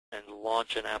and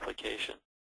launch an application.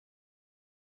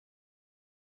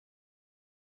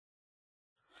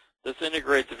 This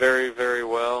integrates very, very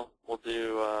well. We'll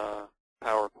do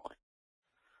PowerPoint.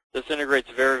 This integrates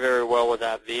very, very well with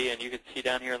AppV, and you can see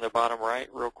down here in the bottom right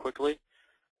real quickly,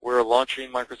 we're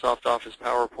launching Microsoft Office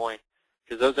PowerPoint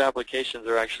because those applications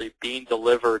are actually being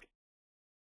delivered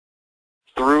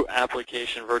through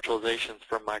application virtualizations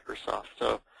from Microsoft.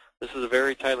 So this is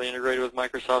very tightly integrated with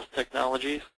Microsoft's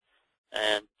technologies,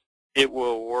 and it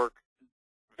will work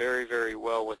very, very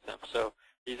well with them. So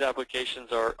these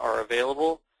applications are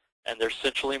available, and they're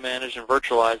centrally managed and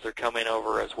virtualized. They're coming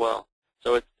over as well.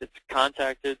 So it's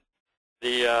contacted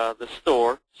the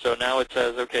store. So now it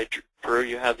says, okay, Drew,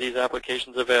 you have these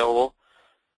applications available.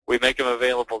 We make them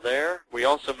available there. We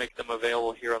also make them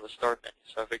available here on the Start menu.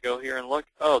 So if I go here and look,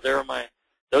 oh,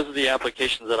 those are the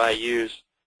applications that I use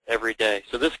every day.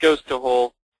 So this goes to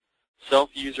whole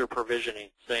self-user provisioning,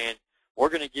 saying we're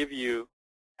going to give you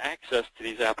access to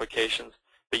these applications,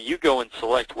 but you go and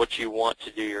select what you want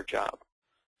to do your job.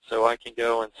 So I can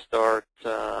go and start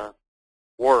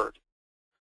Word,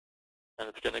 and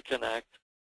it's going to connect,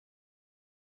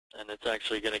 and it's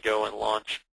actually going to go and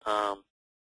launch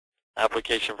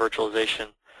application virtualization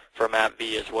from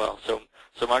AppV as well. So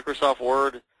Microsoft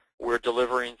Word, we're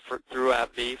delivering through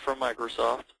AppV from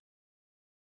Microsoft,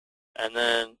 and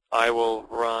then I will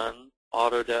run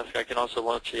Autodesk. I can also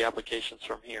launch the applications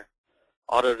from here.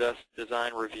 Autodesk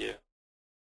Design Review.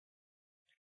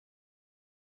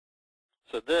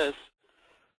 So this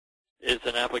is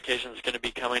an application that's going to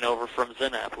be coming over from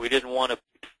XenApp. We didn't want to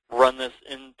run this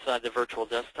inside the virtual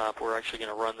desktop. We're actually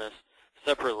going to run this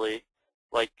separately,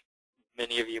 like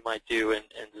many of you might do in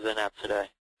XenApp today.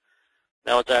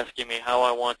 Now it's asking me how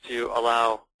I want to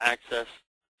allow access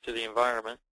to the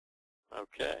environment.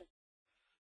 Okay.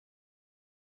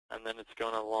 And then it's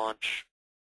going to launch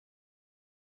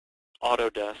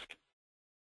Autodesk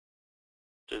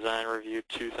Design Review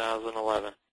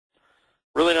 2011.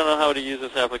 Really don't know how to use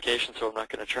this application, so I'm not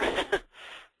going to try.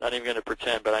 Not even going to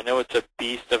pretend, but I know it's a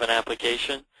beast of an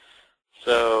application.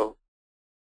 So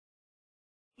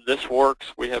this works.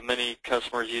 We have many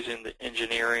customers using the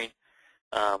engineering,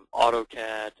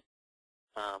 AutoCAD,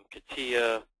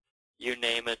 CATIA, you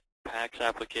name it, PACS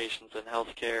applications in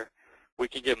healthcare. We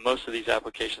can get most of these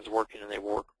applications working, and they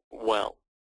work well.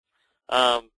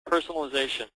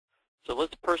 Personalization. So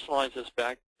let's personalize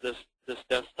this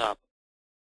desktop.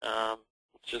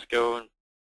 Let's just go and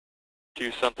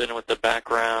do something with the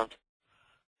background,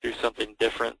 do something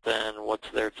different than what's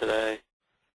there today.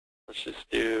 Let's just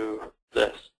do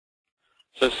this.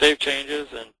 So save changes,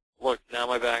 and look, now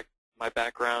my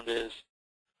background is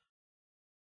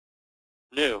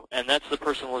new, and that's the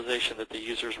personalization that the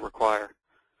users require.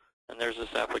 And there's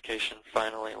this application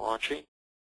finally launching.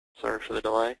 Sorry for the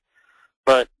delay.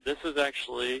 But this is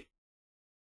actually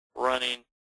running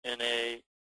in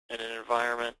an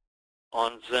environment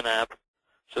on XenApp.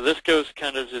 So this goes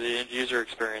kind of to the end user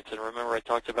experience. And remember, I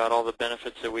talked about all the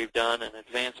benefits that we've done and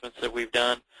advancements that we've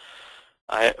done.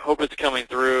 I hope it's coming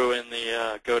through in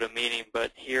the GoToMeeting,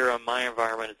 but here on my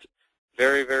environment, it's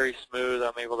very, very smooth.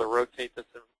 I'm able to rotate this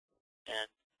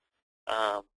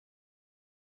and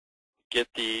get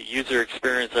the user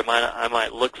experience I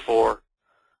might look for.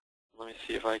 Let me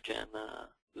see if I can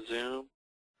zoom.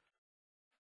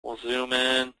 We'll zoom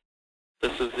in.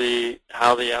 This is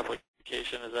how the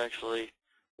application is actually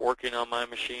working on my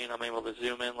machine. I'm able to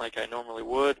zoom in like I normally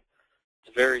would.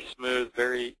 It's very smooth,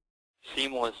 very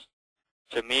seamless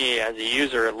to me as a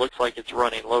user. It looks like it's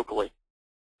running locally.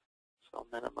 So I'll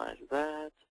minimize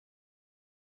that.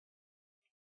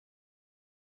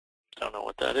 Don't know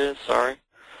what that is, sorry.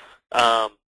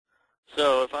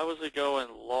 So if I was to go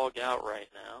and log out right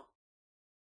now,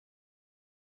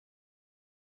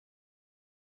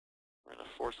 I'm going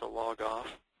to force a log off.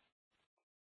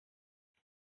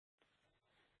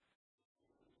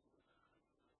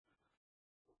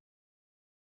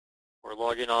 We're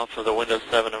logging off of the Windows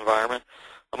 7 environment.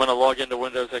 I'm going to log into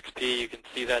Windows XP. You can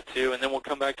see that too. And then we'll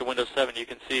come back to Windows 7. You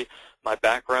can see my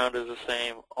background is the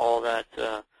same. All that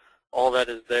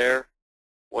is there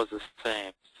was the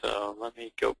same. So let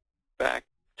me go back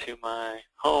to my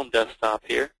home desktop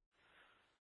here.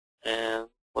 And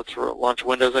let's launch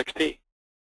Windows XP.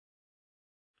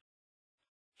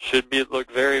 Should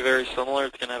look very, very similar.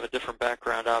 It's going to have a different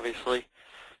background, obviously.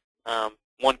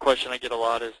 One question I get a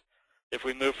lot is, if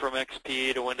we move from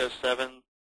XP to Windows 7,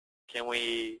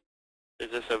 is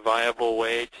this a viable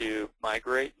way to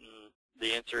migrate? And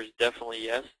the answer is definitely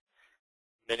yes.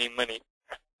 Many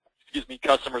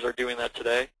customers are doing that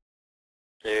today.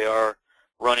 They are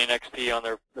running XP on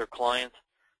their clients,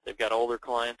 They've got older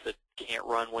clients that can't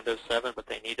run Windows 7, but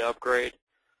they need to upgrade.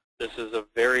 This is a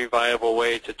very viable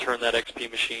way to turn that XP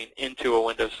machine into a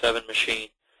Windows 7 machine.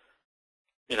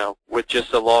 You know, with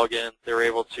just a login, they're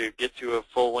able to get to a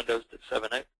full Windows 7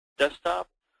 desktop,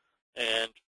 and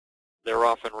they're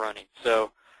off and running.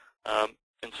 So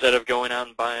instead of going out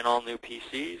and buying all new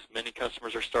PCs, many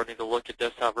customers are starting to look at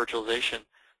desktop virtualization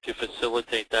to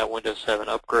facilitate that Windows 7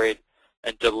 upgrade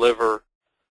and deliver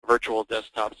virtual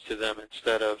desktops to them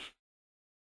instead of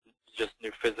just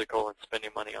new physical and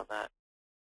spending money on that.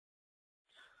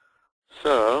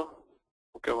 So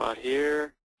we'll go out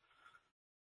here.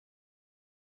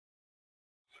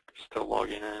 Still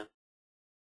logging in.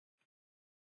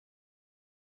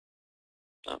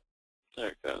 Oh, there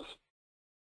it goes.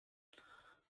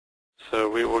 So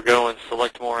we will go and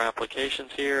select more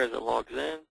applications here as it logs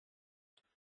in.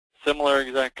 Similar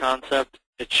exact concept.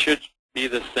 It should be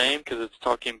the same because it's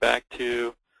talking back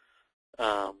to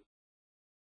the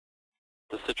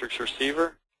Citrix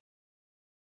receiver.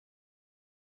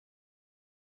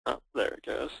 Oh, there it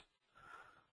goes.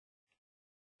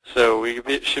 So we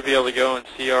should be able to go and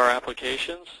see our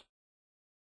applications.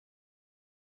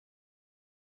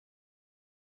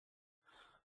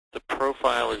 The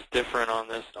profile is different on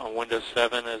this on Windows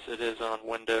 7 as it is on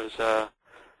Windows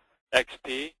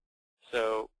XP.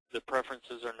 So the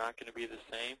preferences are not going to be the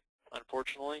same,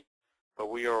 unfortunately, but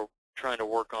we are trying to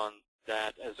work on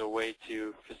that as a way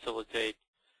to facilitate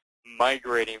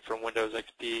migrating from Windows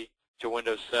XP to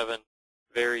Windows 7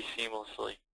 very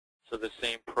seamlessly. So the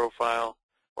same profile,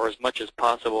 or as much as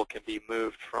possible, can be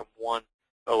moved from one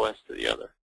OS to the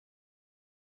other.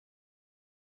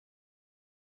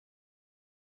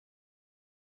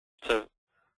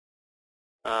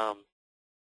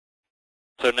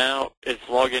 So now it's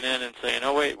logging in and saying,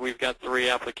 oh wait, we've got 3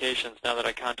 applications now that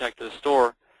I contacted the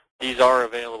store. These are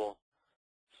available.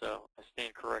 So I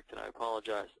stand corrected. I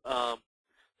apologize.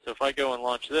 So if I go and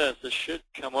launch this, this should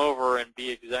come over and be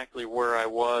exactly where I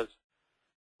was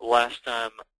last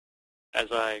time as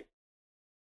I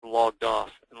logged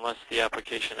off, unless the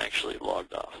application actually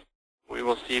logged off. We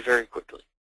will see very quickly.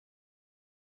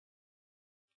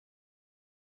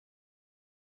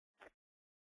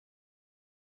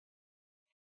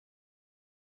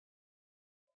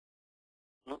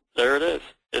 There it is.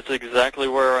 It's exactly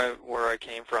where I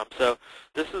came from. So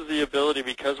this is the ability,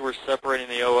 because we're separating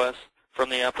the OS from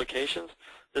the applications.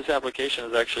 This application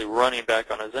is actually running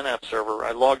back on a XenApp server.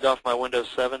 I logged off my Windows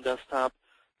 7 desktop,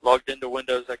 logged into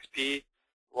Windows XP,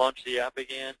 launched the app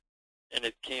again, and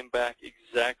it came back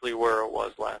exactly where it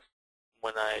was last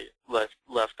when I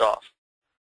left off.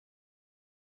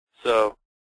 So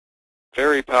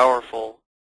very powerful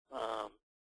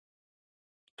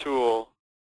tool,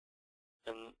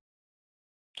 and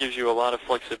gives you a lot of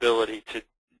flexibility to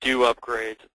do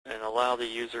upgrades and allow the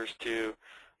users to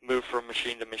move from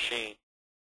machine to machine.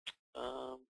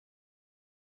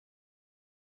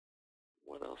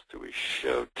 What else do we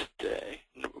show today?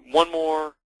 One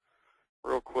more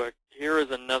real quick. Here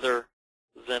is another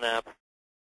XenApp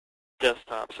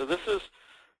desktop. So this is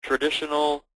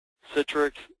traditional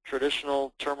Citrix,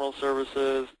 traditional terminal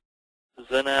services,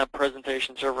 XenApp,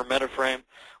 presentation server, MetaFrame,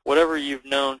 whatever you've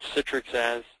known Citrix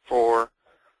as for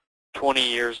 20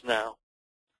 years now.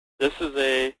 This is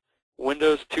a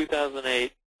Windows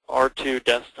 2008 R2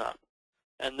 desktop,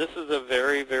 and this is a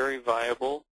very, very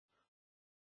viable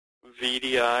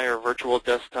VDI or virtual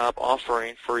desktop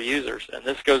offering for users. And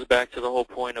this goes back to the whole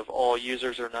point of all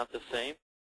users are not the same.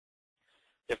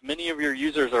 If many of your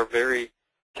users are very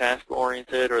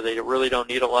task-oriented, or they really don't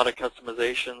need a lot of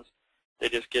customizations, they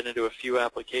just get into a few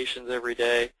applications every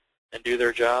day and do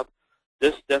their job,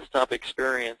 this desktop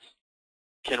experience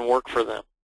can work for them.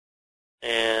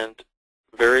 And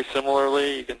very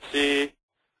similarly, you can see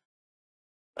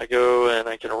I go and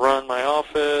I can run my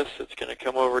office. It's going to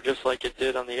come over just like it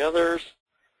did on the others.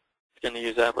 It's going to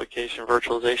use application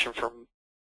virtualization from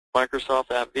Microsoft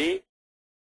AppV.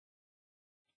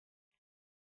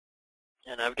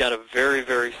 And I've got a very,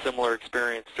 very similar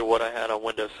experience to what I had on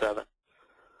Windows 7.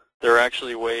 There are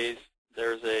actually ways,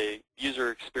 there's a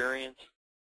user experience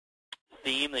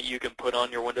theme that you can put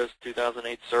on your Windows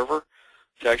 2008 server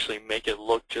to actually make it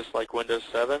look just like Windows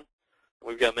 7.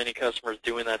 We've got many customers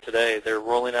doing that today. They're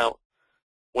rolling out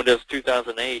Windows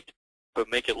 2008, but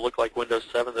make it look like Windows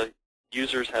 7. The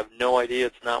users have no idea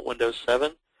it's not Windows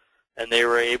 7, and they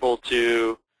were able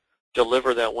to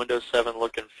deliver that Windows 7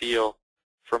 look and feel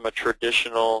from a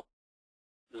traditional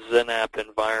XenApp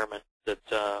environment that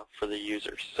for the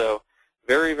users. So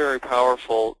very, very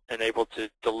powerful and able to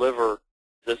deliver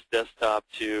this desktop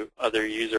to other users.